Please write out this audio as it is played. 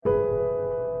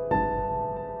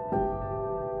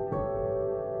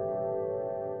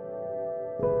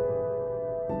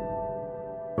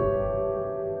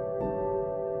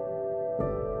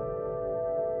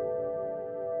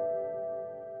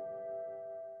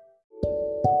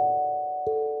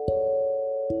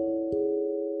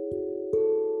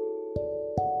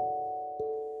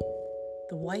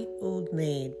White Old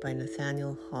Maid by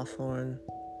Nathaniel Hawthorne.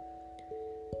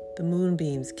 The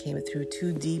moonbeams came through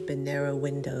two deep and narrow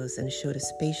windows and showed a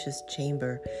spacious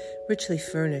chamber, richly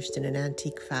furnished in an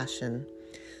antique fashion.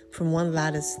 From one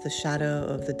lattice, the shadow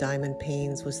of the diamond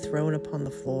panes was thrown upon the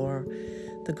floor.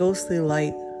 The ghostly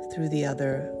light through the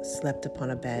other slept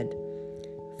upon a bed,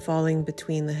 falling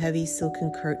between the heavy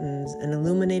silken curtains and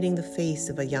illuminating the face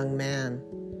of a young man.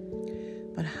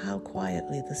 But how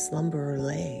quietly the slumberer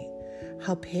lay,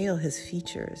 how pale his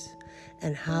features,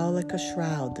 and how like a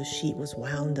shroud the sheet was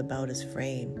wound about his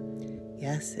frame.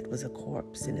 Yes, it was a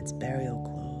corpse in its burial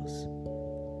clothes.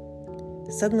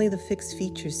 Suddenly the fixed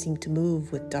features seemed to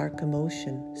move with dark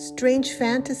emotion. Strange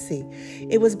fantasy!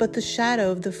 It was but the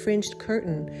shadow of the fringed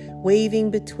curtain, waving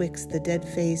betwixt the dead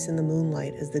face and the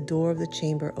moonlight as the door of the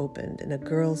chamber opened and a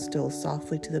girl stole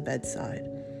softly to the bedside.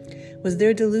 Was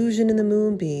there delusion in the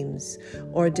moonbeams,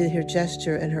 or did her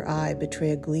gesture and her eye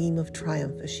betray a gleam of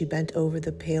triumph as she bent over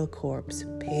the pale corpse,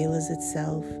 pale as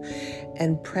itself,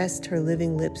 and pressed her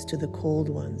living lips to the cold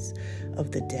ones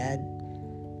of the dead?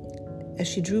 As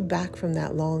she drew back from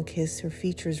that long kiss, her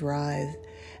features writhed,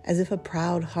 as if a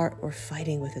proud heart were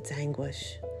fighting with its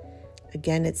anguish.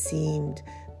 Again it seemed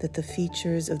that the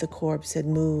features of the corpse had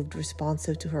moved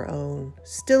responsive to her own.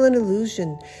 Still an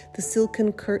illusion, the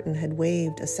silken curtain had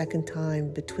waved a second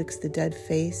time betwixt the dead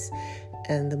face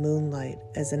and the moonlight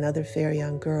as another fair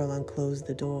young girl unclosed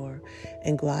the door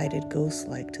and glided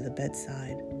ghost-like to the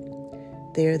bedside.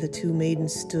 There the two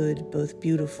maidens stood, both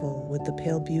beautiful, with the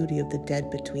pale beauty of the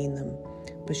dead between them.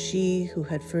 But she who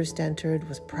had first entered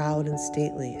was proud and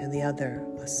stately, and the other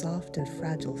a soft and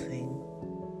fragile thing.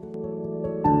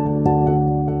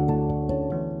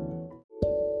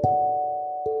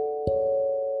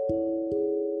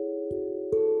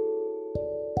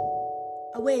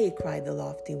 "Away," cried the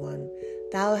lofty one.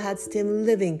 "Thou hadst him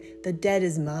living, the dead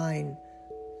is mine."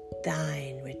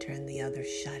 "Thine," returned the other,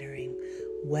 shuddering.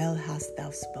 "Well hast thou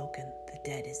spoken, the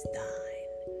dead is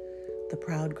thine." The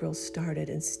proud girl started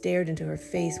and stared into her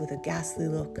face with a ghastly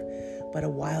look, but a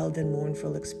wild and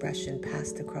mournful expression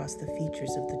passed across the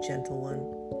features of the gentle one,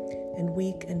 and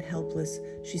weak and helpless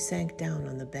she sank down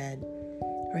on the bed,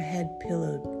 her head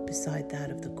pillowed beside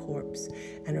that of the corpse,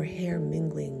 and her hair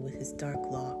mingling with his dark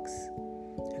locks.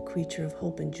 A creature of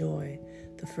hope and joy,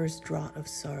 the first draught of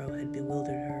sorrow had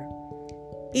bewildered her.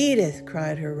 "Edith!"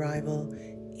 cried her rival.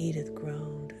 Edith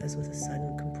groaned as with a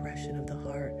sudden compression of the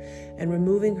heart, and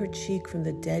removing her cheek from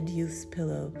the dead youth's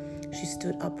pillow, she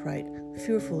stood upright,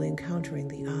 fearfully encountering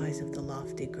the eyes of the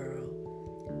lofty girl.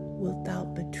 "Wilt thou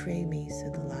betray me?"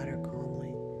 said the latter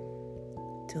calmly.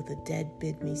 "Till the dead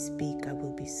bid me speak, I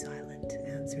will be silent,"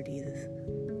 answered Edith.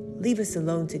 "Leave us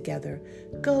alone together.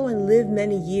 Go and live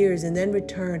many years, and then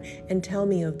return and tell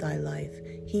me of thy life.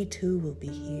 He too will be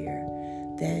here.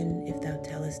 Then, if thou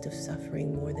tellest of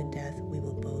suffering more than death, we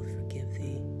will both forgive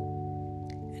thee."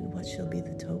 "And what shall be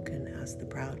the token?" asked the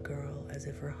proud girl, as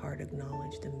if her heart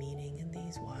acknowledged a meaning in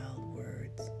these wild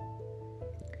words.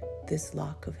 "This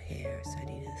lock of hair," said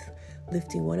Edith,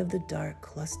 lifting one of the dark,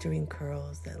 clustering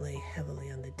curls that lay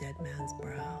heavily on the dead man's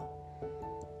brow.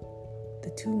 The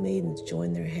two maidens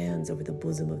joined their hands over the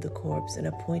bosom of the corpse and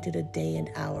appointed a day and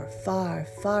hour, far,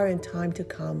 far in time to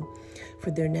come,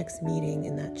 for their next meeting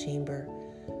in that chamber.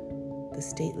 The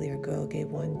statelier girl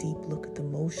gave one deep look at the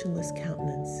motionless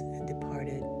countenance and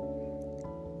departed,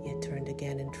 yet turned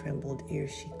again and trembled ere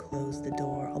she closed the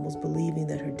door, almost believing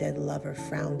that her dead lover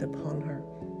frowned upon her.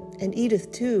 And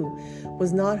Edith, too,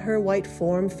 was not her white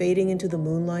form fading into the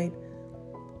moonlight?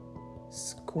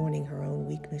 Scorning her own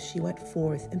weakness, she went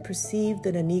forth and perceived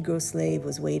that a Negro slave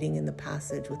was waiting in the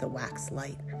passage with a wax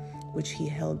light, which he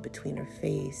held between her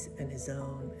face and his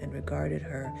own, and regarded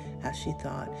her, as she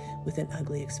thought, with an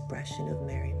ugly expression of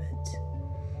merriment.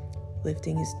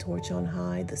 Lifting his torch on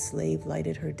high, the slave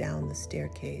lighted her down the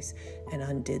staircase and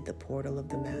undid the portal of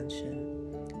the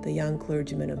mansion. The young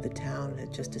clergyman of the town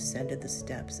had just ascended the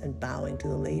steps, and bowing to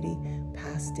the lady,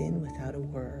 passed in without a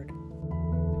word.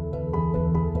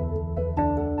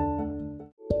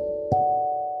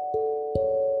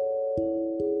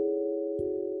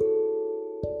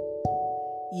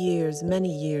 Years,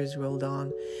 many years rolled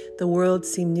on. The world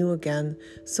seemed new again.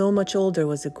 So much older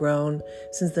was it grown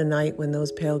since the night when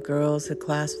those pale girls had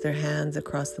clasped their hands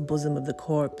across the bosom of the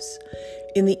corpse.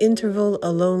 In the interval,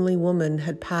 a lonely woman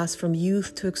had passed from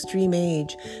youth to extreme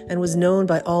age and was known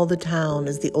by all the town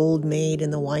as the old maid in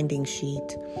the winding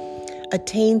sheet. A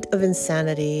taint of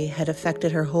insanity had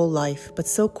affected her whole life, but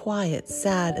so quiet,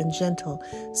 sad, and gentle,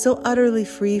 so utterly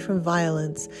free from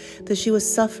violence, that she was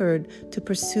suffered to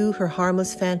pursue her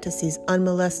harmless fantasies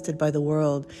unmolested by the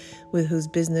world, with whose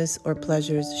business or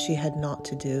pleasures she had naught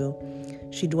to do.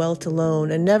 She dwelt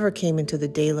alone and never came into the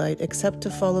daylight except to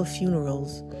follow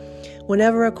funerals.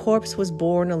 Whenever a corpse was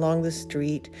borne along the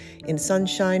street, in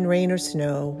sunshine, rain, or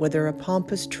snow, whether a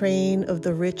pompous train of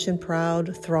the rich and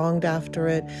proud thronged after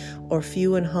it, or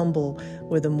few and humble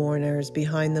were the mourners,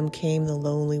 behind them came the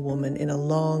lonely woman in a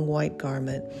long white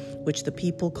garment, which the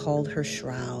people called her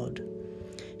shroud.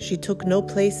 She took no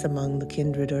place among the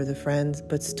kindred or the friends,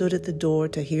 but stood at the door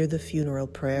to hear the funeral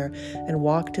prayer, and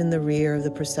walked in the rear of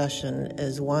the procession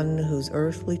as one whose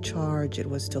earthly charge it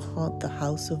was to haunt the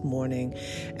house of mourning,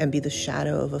 and be the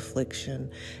shadow of affliction,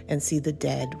 and see the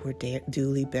dead were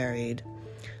duly buried.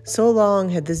 So long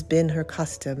had this been her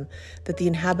custom, that the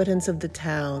inhabitants of the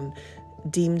town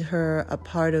deemed her a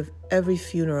part of every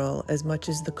funeral as much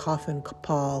as the coffin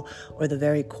pall or the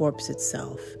very corpse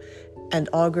itself, and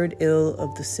augured ill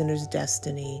of the sinner's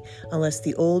destiny, unless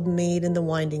the old maid in the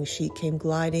winding sheet came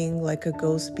gliding like a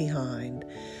ghost behind.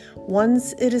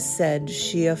 Once, it is said,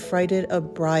 she affrighted a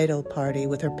bridal party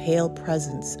with her pale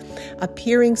presence,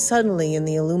 appearing suddenly in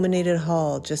the illuminated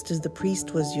hall just as the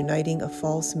priest was uniting a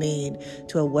false maid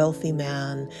to a wealthy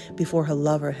man before her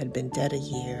lover had been dead a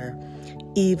year.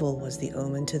 Evil was the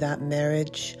omen to that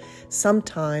marriage.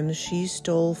 Sometimes she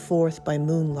stole forth by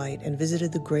moonlight and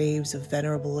visited the graves of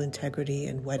venerable integrity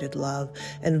and wedded love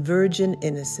and virgin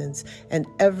innocence, and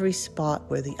every spot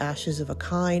where the ashes of a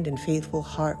kind and faithful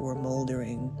heart were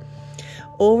moldering.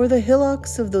 Over the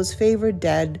hillocks of those favored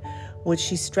dead would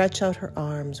she stretch out her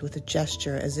arms with a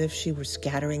gesture as if she were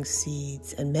scattering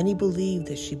seeds, and many believed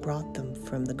that she brought them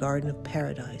from the garden of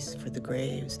paradise, for the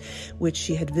graves which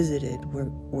she had visited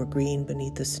were green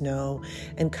beneath the snow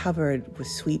and covered with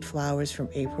sweet flowers from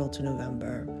April to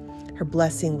November. Her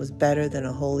blessing was better than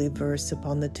a holy verse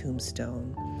upon the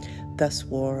tombstone. Thus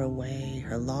wore away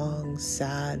her long,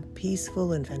 sad,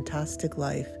 peaceful, and fantastic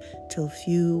life, till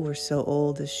few were so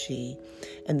old as she,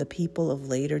 and the people of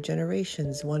later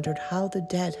generations wondered how the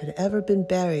dead had ever been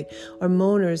buried, or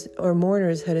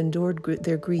mourners had endured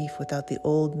their grief without the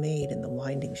old maid in the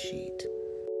winding sheet.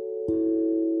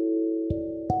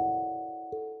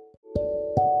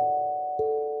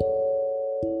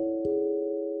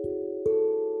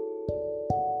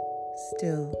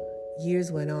 Still,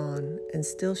 years went on, and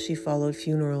still she followed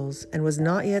funerals, and was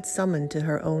not yet summoned to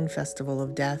her own festival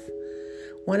of death.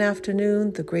 One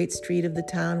afternoon, the great street of the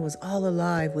town was all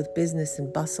alive with business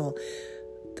and bustle,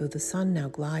 though the sun now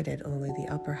glided only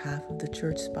the upper half of the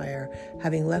church spire,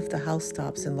 having left the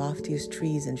housetops and loftiest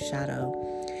trees in shadow.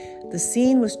 The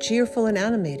scene was cheerful and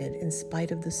animated, in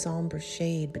spite of the somber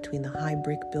shade between the high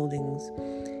brick buildings.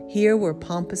 Here were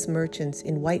pompous merchants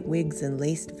in white wigs and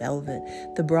laced velvet,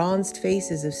 the bronzed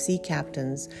faces of sea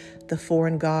captains, the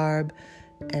foreign garb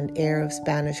and air of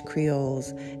Spanish Creoles,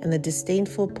 and the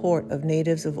disdainful port of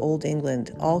natives of Old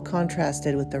England, all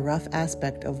contrasted with the rough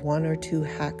aspect of one or two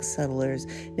hack settlers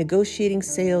negotiating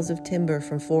sales of timber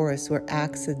from forests where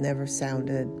axe had never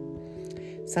sounded.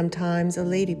 Sometimes a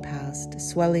lady passed,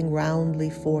 swelling roundly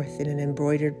forth in an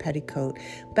embroidered petticoat,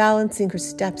 balancing her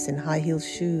steps in high-heeled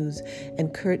shoes,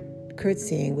 and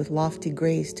curtsying with lofty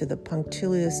grace to the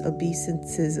punctilious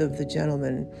obeisances of the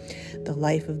gentleman. The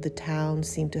life of the town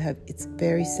seemed to have its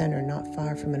very center not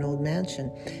far from an old mansion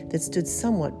that stood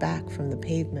somewhat back from the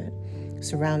pavement,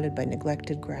 surrounded by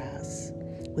neglected grass,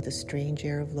 with a strange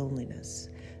air of loneliness,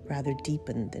 rather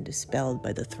deepened than dispelled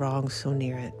by the throng so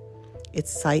near it.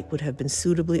 Its site would have been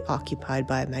suitably occupied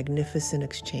by a magnificent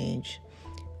exchange,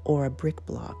 or a brick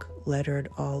block lettered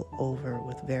all over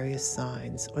with various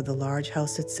signs, or the large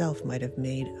house itself might have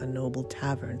made a noble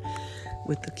tavern,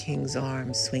 with the King's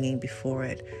Arms swinging before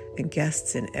it, and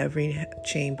guests in every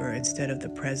chamber instead of the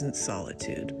present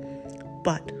solitude.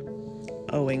 But,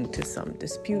 owing to some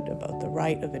dispute about the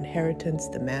right of inheritance,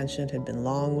 the mansion had been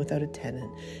long without a tenant,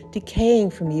 decaying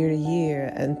from year to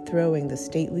year and throwing the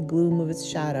stately gloom of its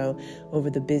shadow over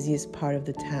the busiest part of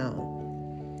the town.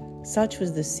 Such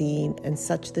was the scene and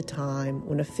such the time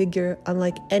when a figure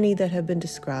unlike any that have been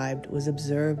described was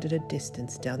observed at a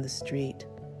distance down the street.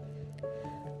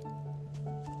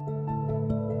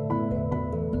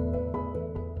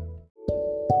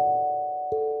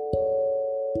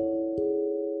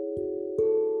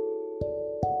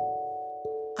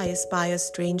 "I espy a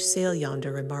strange sail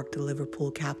yonder," remarked the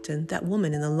Liverpool captain, "that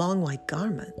woman in the long white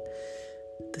garment."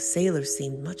 The sailor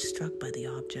seemed much struck by the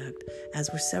object,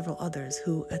 as were several others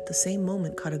who, at the same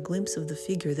moment, caught a glimpse of the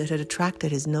figure that had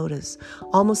attracted his notice.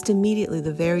 Almost immediately,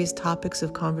 the various topics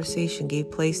of conversation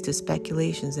gave place to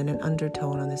speculations in an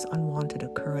undertone on this unwanted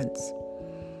occurrence.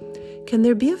 "Can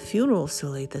there be a funeral so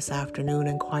late this afternoon?"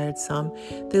 inquired some.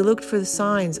 They looked for the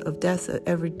signs of death at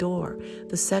every door,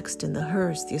 the sexton, the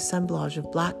hearse, the assemblage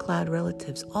of black-clad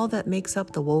relatives, all that makes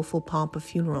up the woeful pomp of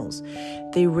funerals.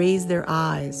 They raised their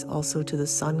eyes also to the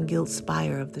sun-gilt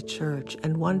spire of the church,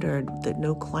 and wondered that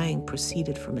no clang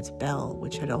proceeded from its bell,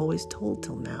 which had always tolled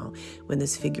till now, when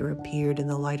this figure appeared in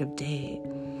the light of day.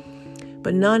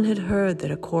 But none had heard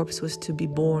that a corpse was to be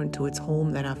borne to its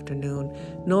home that afternoon,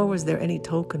 nor was there any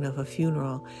token of a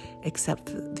funeral, except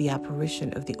for the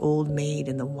apparition of the old maid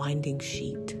in the winding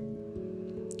sheet.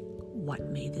 "What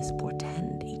may this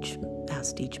portend?"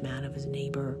 asked each man of his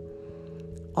neighbor.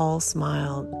 All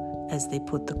smiled as they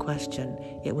put the question,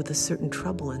 yet with a certain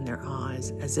trouble in their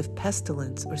eyes, as if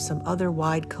pestilence or some other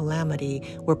wide calamity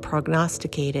were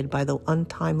prognosticated by the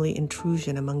untimely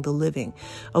intrusion among the living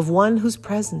of one whose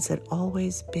presence had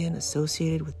always been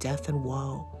associated with death and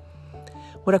woe.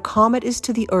 What a comet is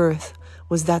to the earth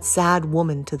was that sad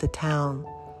woman to the town.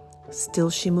 Still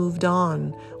she moved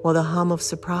on, while the hum of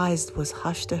surprise was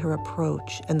hushed at her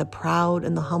approach, and the proud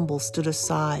and the humble stood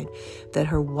aside, that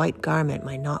her white garment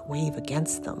might not wave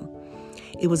against them.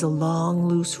 It was a long,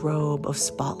 loose robe of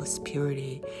spotless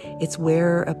purity. Its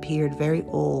wearer appeared very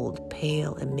old,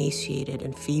 pale, emaciated,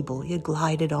 and feeble, yet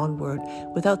glided onward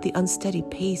without the unsteady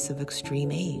pace of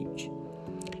extreme age.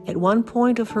 At one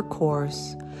point of her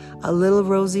course, a little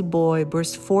rosy boy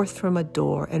burst forth from a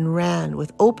door and ran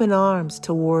with open arms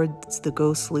towards the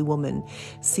ghostly woman,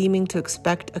 seeming to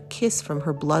expect a kiss from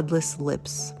her bloodless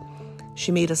lips.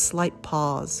 She made a slight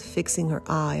pause, fixing her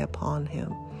eye upon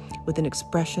him with an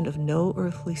expression of no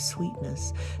earthly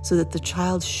sweetness, so that the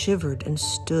child shivered and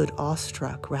stood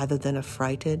awestruck rather than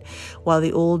affrighted, while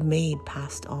the old maid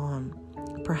passed on.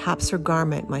 Perhaps her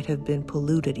garment might have been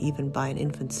polluted even by an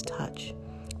infant's touch.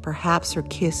 Perhaps her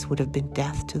kiss would have been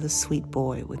death to the sweet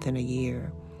boy within a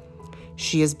year.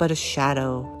 "She is but a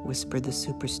shadow," whispered the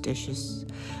superstitious.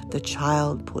 The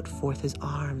child put forth his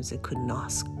arms and could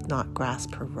not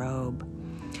grasp her robe.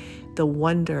 The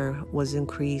wonder was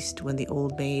increased when the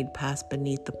old maid passed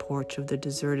beneath the porch of the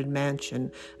deserted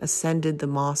mansion, ascended the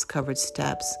moss-covered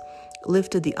steps,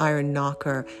 lifted the iron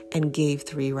knocker, and gave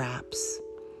 3 raps.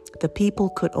 The people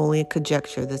could only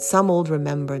conjecture that some old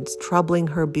remembrance, troubling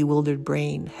her bewildered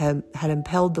brain, had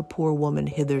impelled the poor woman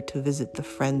hither to visit the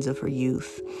friends of her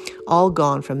youth, all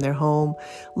gone from their home,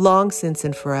 long since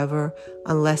and forever,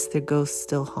 unless their ghosts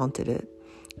still haunted it.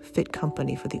 Fit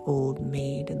company for the old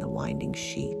maid in the winding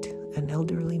sheet. An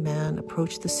elderly man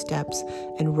approached the steps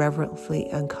and reverently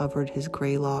uncovered his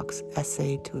gray locks,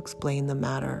 essayed to explain the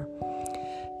matter.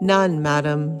 "None,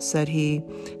 madam," said he,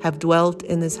 "have dwelt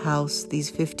in this house these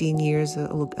 15 years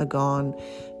agone.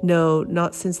 No,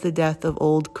 not since the death of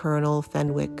old Colonel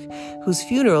Fenwick, whose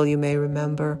funeral you may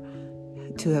remember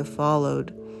to have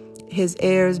followed. His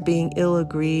heirs, being ill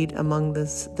agreed among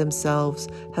themselves,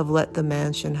 have let the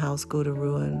mansion house go to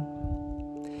ruin."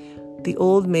 The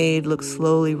old maid looked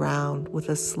slowly round, with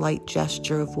a slight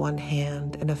gesture of one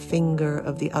hand and a finger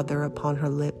of the other upon her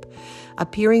lip,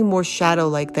 appearing more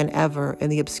shadow-like than ever in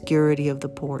the obscurity of the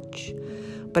porch.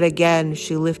 But again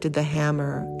she lifted the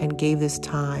hammer and gave this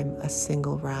time a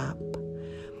single rap.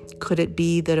 Could it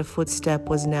be that a footstep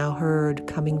was now heard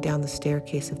coming down the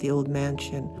staircase of the old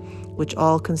mansion, which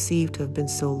all conceived to have been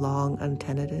so long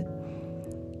untenanted?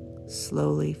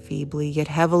 Slowly, feebly, yet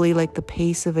heavily, like the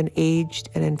pace of an aged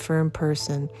and infirm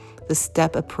person, the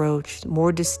step approached,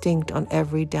 more distinct on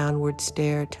every downward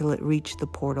stair, till it reached the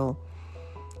portal.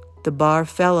 The bar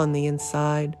fell on the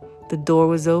inside. The door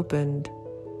was opened.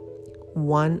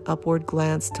 One upward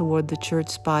glance toward the church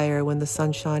spire when the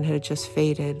sunshine had just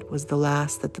faded was the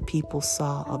last that the people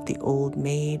saw of the old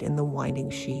maid in the winding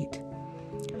sheet.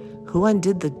 "Who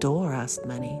undid the door?" asked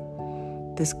many.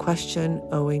 This question,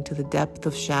 owing to the depth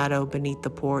of shadow beneath the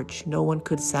porch, no one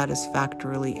could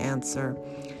satisfactorily answer.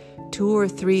 2 or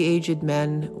 3 aged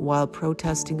men, while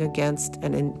protesting against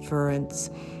an inference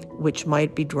which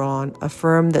might be drawn,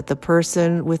 affirmed that the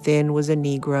person within was a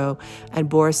Negro and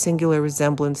bore a singular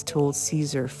resemblance to old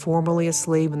Caesar, formerly a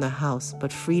slave in the house,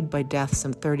 but freed by death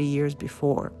some 30 years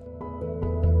before.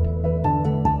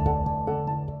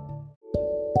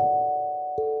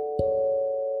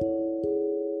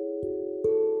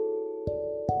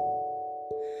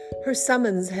 "Her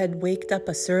summons had waked up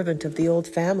a servant of the old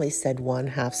family," said one,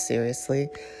 half seriously.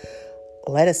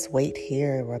 "Let us wait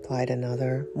here," replied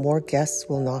another. "More guests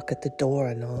will knock at the door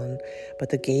anon, but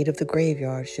the gate of the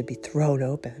graveyard should be thrown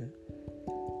open."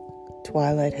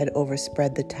 Twilight had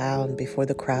overspread the town before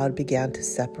the crowd began to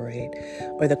separate,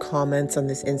 or the comments on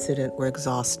this incident were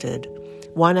exhausted.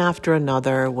 One after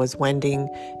another was wending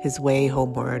his way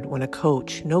homeward when a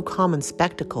coach, no common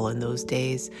spectacle in those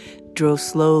days, drove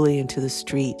slowly into the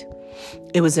street.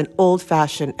 It was an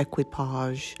old-fashioned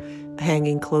equipage,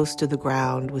 hanging close to the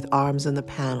ground with arms on the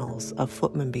panels, a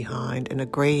footman behind, and a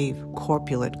grave,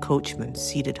 corpulent coachman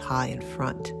seated high in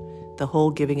front, the whole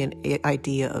giving an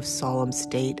idea of solemn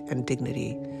state and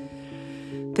dignity.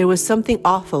 There was something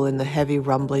awful in the heavy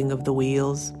rumbling of the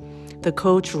wheels. The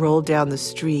coach rolled down the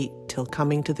street till,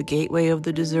 coming to the gateway of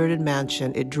the deserted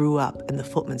mansion, it drew up, and the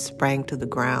footman sprang to the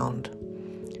ground.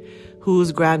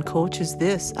 "Whose grand coach is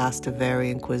this?" asked a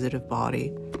very inquisitive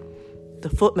body.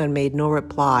 The footman made no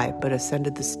reply, but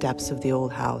ascended the steps of the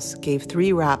old house, gave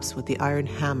 3 raps with the iron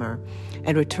hammer,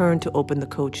 and returned to open the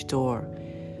coach door.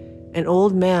 An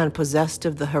old man, possessed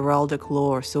of the heraldic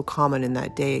lore so common in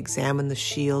that day, examined the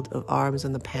shield of arms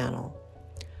on the panel.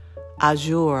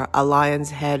 "Azure, a lion's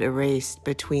head erased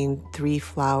between 3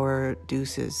 flower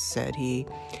deuces," said he,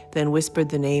 then whispered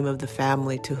the name of the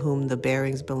family to whom the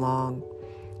bearings belonged.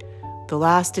 The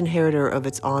last inheritor of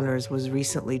its honors was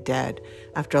recently dead,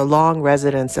 after a long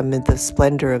residence amid the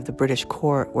splendor of the British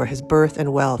court, where his birth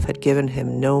and wealth had given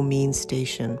him no mean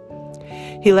station.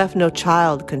 "He left no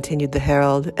child," continued the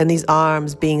herald, "and these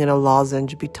arms, being in a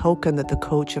lozenge, betoken that the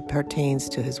coach appertains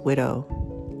to his widow."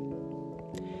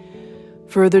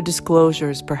 Further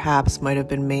disclosures, perhaps, might have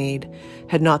been made,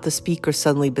 had not the speaker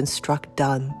suddenly been struck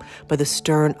dumb by the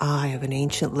stern eye of an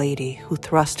ancient lady who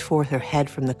thrust forth her head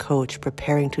from the coach,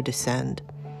 preparing to descend.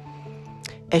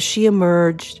 As she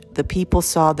emerged, the people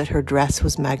saw that her dress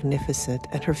was magnificent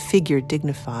and her figure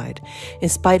dignified, in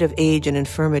spite of age and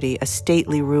infirmity, a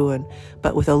stately ruin,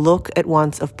 but with a look at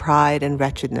once of pride and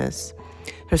wretchedness.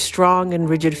 Her strong and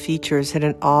rigid features had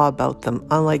an awe about them,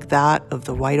 unlike that of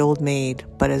the white old maid,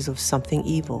 but as of something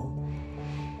evil.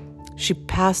 She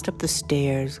passed up the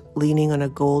stairs, leaning on a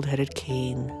gold-headed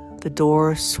cane. The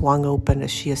door swung open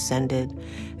as she ascended,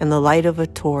 and the light of a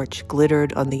torch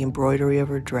glittered on the embroidery of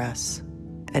her dress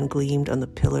and gleamed on the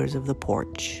pillars of the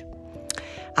porch.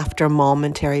 After a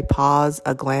momentary pause,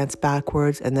 a glance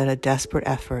backwards, and then a desperate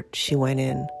effort, she went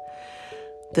in.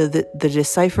 The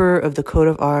decipherer of the coat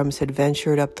of arms had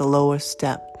ventured up the lowest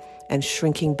step, and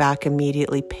shrinking back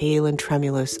immediately, pale and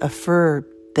tremulous, affirmed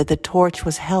that the torch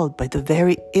was held by the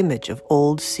very image of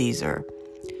old Caesar.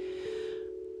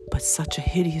 "But such a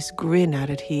hideous grin,"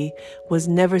 added he, "was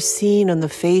never seen on the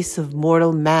face of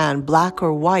mortal man, black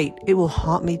or white. It will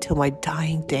haunt me till my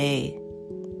dying day."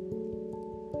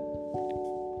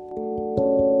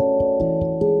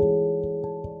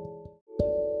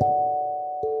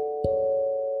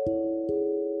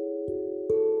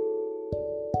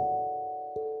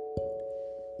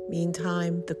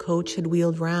 Meantime, the coach had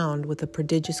wheeled round with a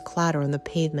prodigious clatter on the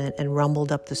pavement and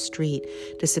rumbled up the street,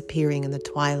 disappearing in the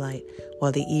twilight,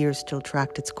 while the ear still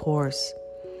tracked its course.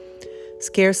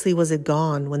 Scarcely was it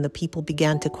gone when the people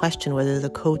began to question whether the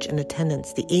coach and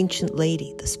attendants, the ancient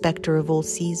lady, the spectre of old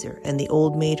Caesar, and the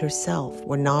old maid herself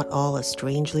were not all a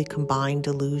strangely combined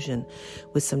delusion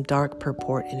with some dark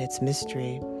purport in its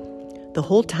mystery. The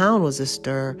whole town was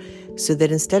astir, so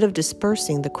that instead of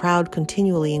dispersing, the crowd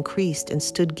continually increased and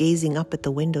stood gazing up at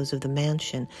the windows of the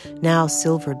mansion, now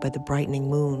silvered by the brightening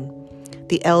moon.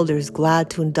 The elders, glad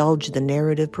to indulge the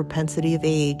narrative propensity of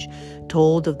age,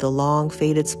 told of the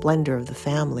long-faded splendor of the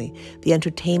family, the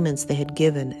entertainments they had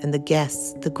given, and the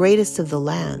guests, the greatest of the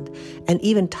land, and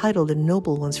even titled and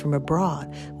noble ones from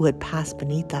abroad, who had passed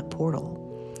beneath that portal.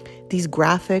 These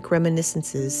graphic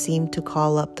reminiscences seemed to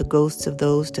call up the ghosts of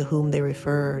those to whom they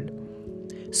referred.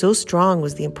 So strong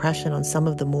was the impression on some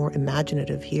of the more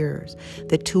imaginative hearers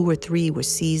that 2 or 3 were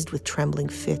seized with trembling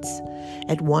fits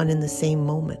at one and the same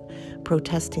moment,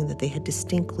 protesting that they had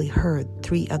distinctly heard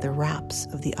 3 other raps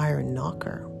of the iron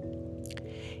knocker.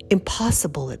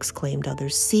 "Impossible!" exclaimed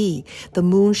others. "See, the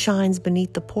moon shines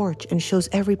beneath the porch and shows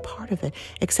every part of it,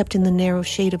 except in the narrow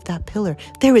shade of that pillar.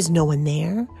 There is no one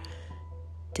there."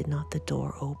 "Did not the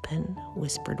door open?"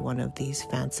 whispered one of these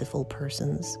fanciful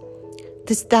persons.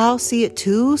 "Didst thou see it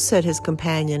too?" said his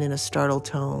companion in a startled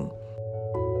tone.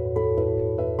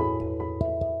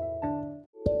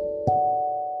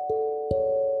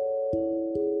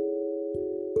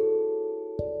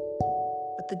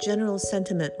 The general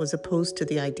sentiment was opposed to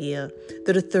the idea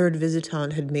that a third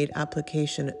visitant had made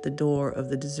application at the door of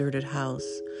the deserted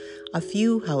house. A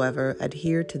few, however,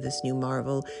 adhered to this new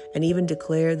marvel and even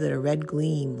declared that a red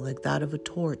gleam, like that of a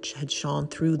torch, had shone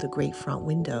through the great front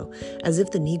window, as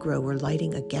if the Negro were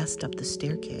lighting a guest up the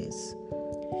staircase.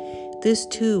 This,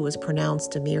 too, was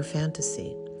pronounced a mere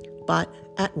fantasy, but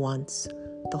at once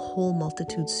the whole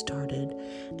multitude started,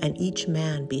 and each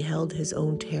man beheld his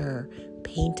own terror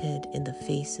painted in the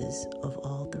faces of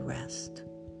all the rest.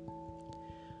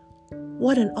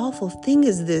 "What an awful thing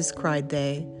is this!" cried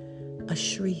they. A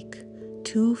shriek,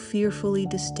 too fearfully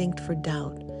distinct for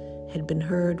doubt, had been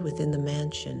heard within the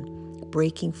mansion,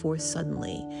 breaking forth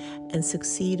suddenly, and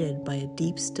succeeded by a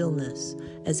deep stillness,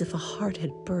 as if a heart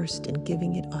had burst in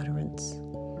giving it utterance.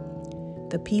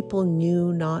 The people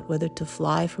knew not whether to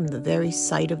fly from the very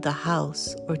sight of the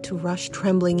house or to rush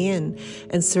trembling in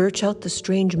and search out the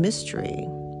strange mystery.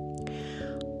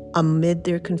 Amid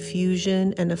their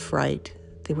confusion and affright,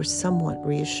 they were somewhat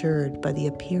reassured by the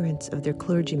appearance of their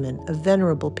clergyman, a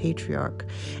venerable patriarch,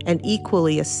 and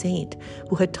equally a saint,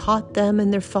 who had taught them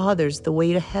and their fathers the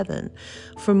way to heaven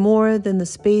for more than the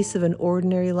space of an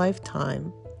ordinary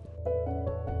lifetime.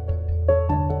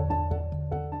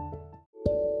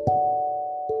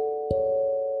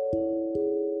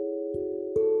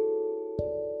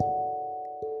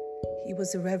 He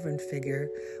was a reverend figure,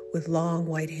 with long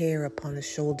white hair upon his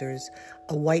shoulders,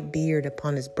 a white beard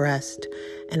upon his breast,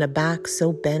 and a back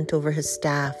so bent over his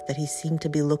staff that he seemed to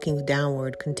be looking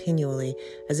downward continually,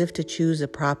 as if to choose a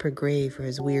proper grave for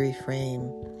his weary frame.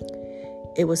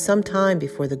 It was some time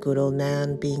before the good old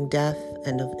man, being deaf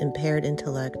and of impaired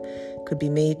intellect, could be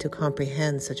made to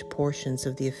comprehend such portions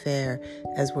of the affair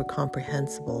as were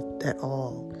comprehensible at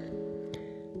all.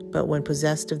 But when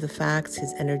possessed of the facts,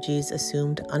 his energies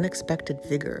assumed unexpected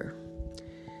vigor.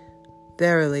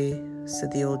 "Verily,"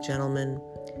 said the old gentleman,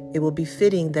 "it will be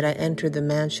fitting that I enter the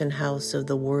mansion house of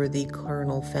the worthy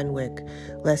Colonel Fenwick,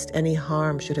 lest any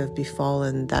harm should have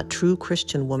befallen that true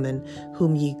Christian woman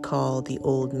whom ye call the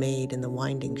old maid in the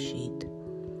winding sheet."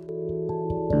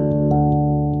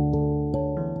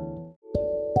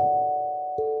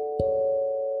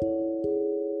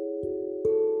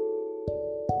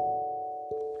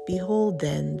 Behold,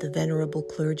 then, the venerable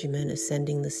clergyman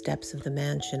ascending the steps of the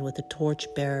mansion with a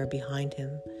torch-bearer behind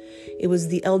him. It was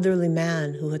the elderly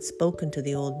man who had spoken to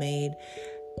the old maid,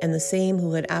 and the same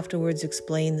who had afterwards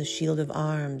explained the shield of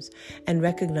arms and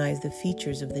recognized the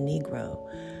features of the Negro.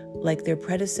 Like their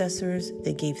predecessors,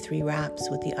 they gave 3 raps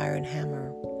with the iron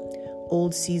hammer.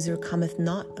 "Old Caesar cometh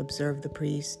not," observed the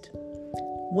priest.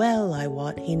 "Well, I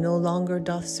wot, he no longer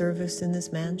doth service in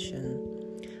this mansion."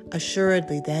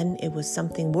 "Assuredly, then, it was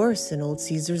something worse than old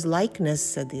Caesar's likeness,"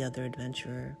 said the other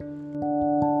adventurer.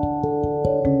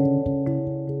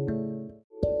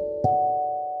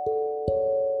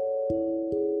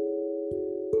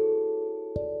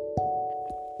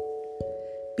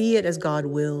 "Be it as God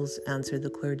wills," answered the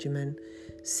clergyman.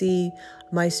 "See,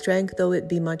 my strength, though it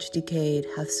be much decayed,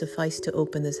 hath sufficed to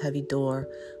open this heavy door.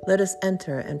 Let us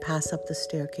enter and pass up the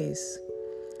staircase."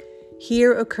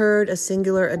 Here occurred a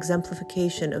singular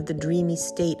exemplification of the dreamy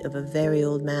state of a very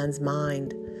old man's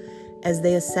mind. As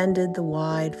they ascended the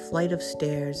wide flight of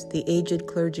stairs, the aged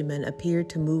clergyman appeared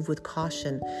to move with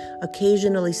caution,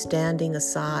 occasionally standing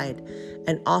aside,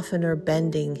 and oftener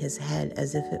bending his head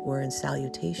as if it were in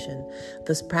salutation,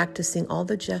 thus practicing all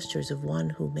the gestures of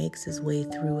one who makes his way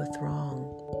through a throng.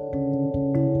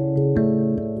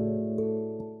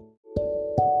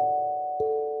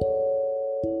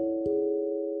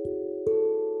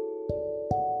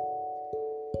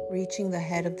 Reaching the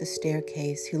head of the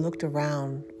staircase, he looked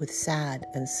around with sad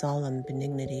and solemn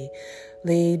benignity,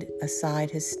 laid aside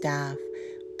his staff,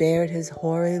 bared his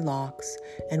hoary locks,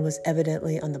 and was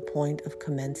evidently on the point of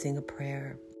commencing a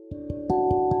prayer.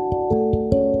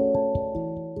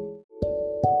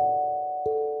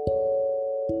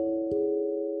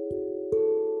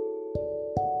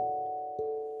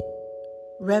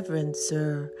 "Reverend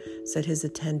sir," said his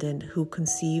attendant, who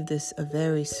conceived this a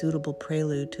very suitable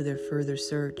prelude to their further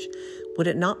search, "would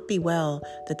it not be well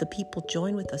that the people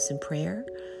join with us in prayer?"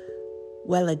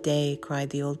 "Well a day,"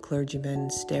 cried the old clergyman,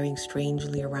 staring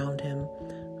strangely around him.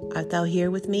 "Art thou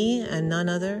here with me, and none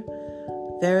other?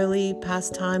 Verily,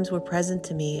 past times were present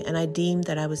to me, and I deemed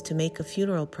that I was to make a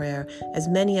funeral prayer as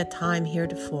many a time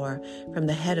heretofore from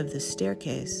the head of this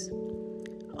staircase.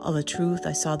 Of a truth,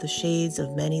 I saw the shades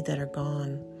of many that are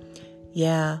gone.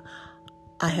 Yea,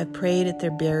 I have prayed at their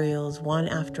burials one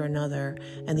after another,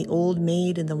 and the old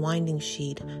maid in the winding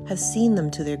sheet have seen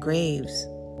them to their graves."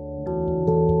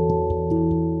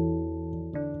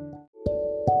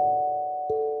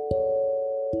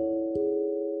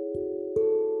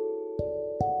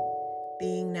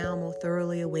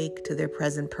 awake to their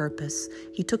present purpose,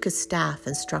 he took his staff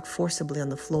and struck forcibly on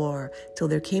the floor till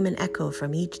there came an echo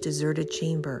from each deserted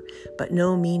chamber, but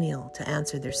no menial to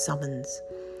answer their summons.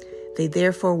 They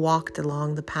therefore walked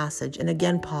along the passage and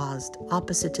again paused,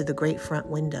 opposite to the great front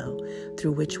window,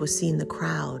 through which was seen the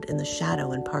crowd in the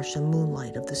shadow and partial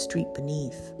moonlight of the street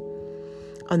beneath.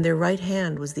 On their right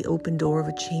hand was the open door of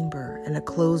a chamber, and a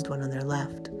closed one on their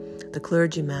left. The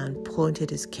clergyman pointed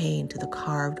his cane to the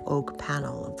carved oak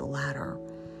panel of the latter.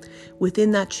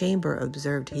 "Within that chamber,"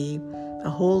 observed he, "a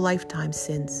whole lifetime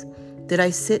since, did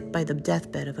I sit by the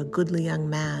deathbed of a goodly young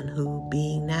man who,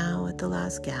 being now at the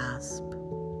last gasp..."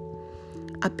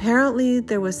 Apparently,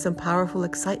 there was some powerful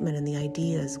excitement in the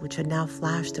ideas which had now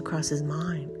flashed across his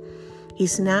mind. He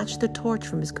snatched the torch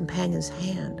from his companion's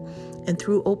hand and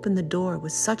threw open the door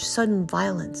with such sudden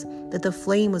violence that the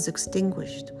flame was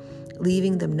extinguished,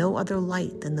 leaving them no other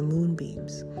light than the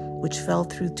moonbeams, which fell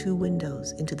through 2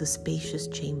 windows into the spacious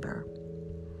chamber.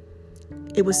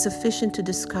 It was sufficient to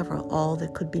discover all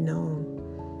that could be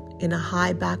known. In a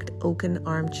high-backed oaken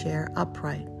armchair,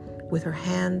 upright, with her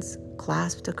hands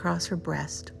clasped across her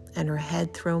breast and her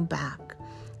head thrown back,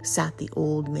 sat the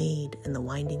old maid in the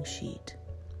winding sheet.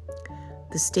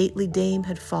 The stately dame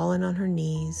had fallen on her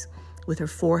knees, with her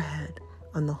forehead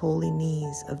on the holy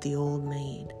knees of the old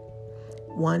maid,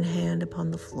 one hand upon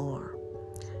the floor,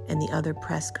 and the other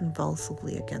pressed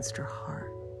convulsively against her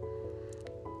heart.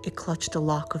 It clutched a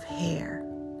lock of hair,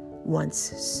 once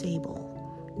sable,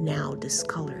 now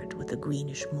discolored with a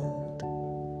greenish mold.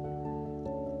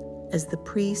 As the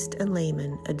priest and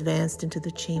layman advanced into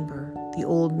the chamber, the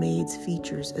old maid's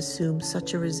features assumed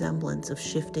such a resemblance of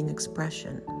shifting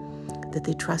expression that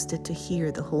they trusted to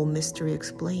hear the whole mystery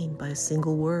explained by a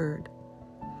single word.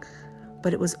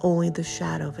 But it was only the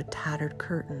shadow of a tattered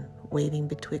curtain waving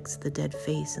betwixt the dead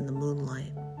face and the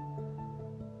moonlight.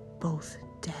 "Both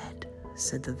dead,"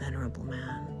 said the venerable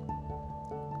man.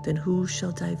 "Then who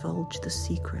shall divulge the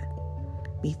secret?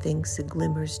 Methinks it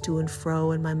glimmers to and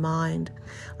fro in my mind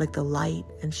like the light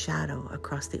and shadow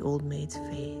across the old maid's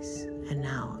face, and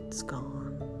now it's gone."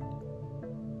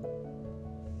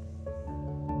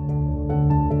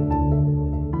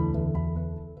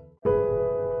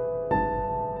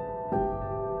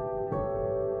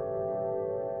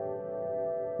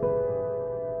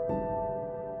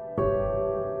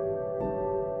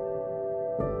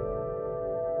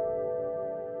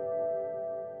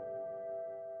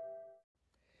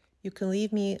 You can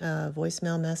leave me a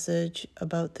voicemail message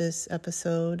about this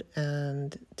episode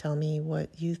and tell me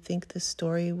what you think this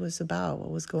story was about,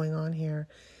 what was going on here.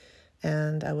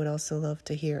 And I would also love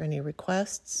to hear any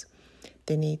requests.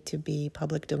 They need to be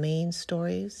public domain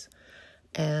stories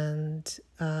and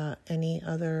any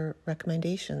other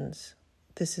recommendations.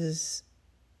 This is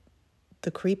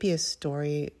the creepiest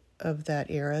story of that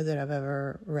era that I've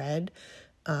ever read.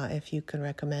 If you can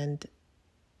recommend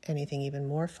anything even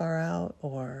more far out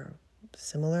or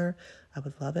similar, I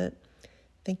would love it.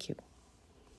 Thank you.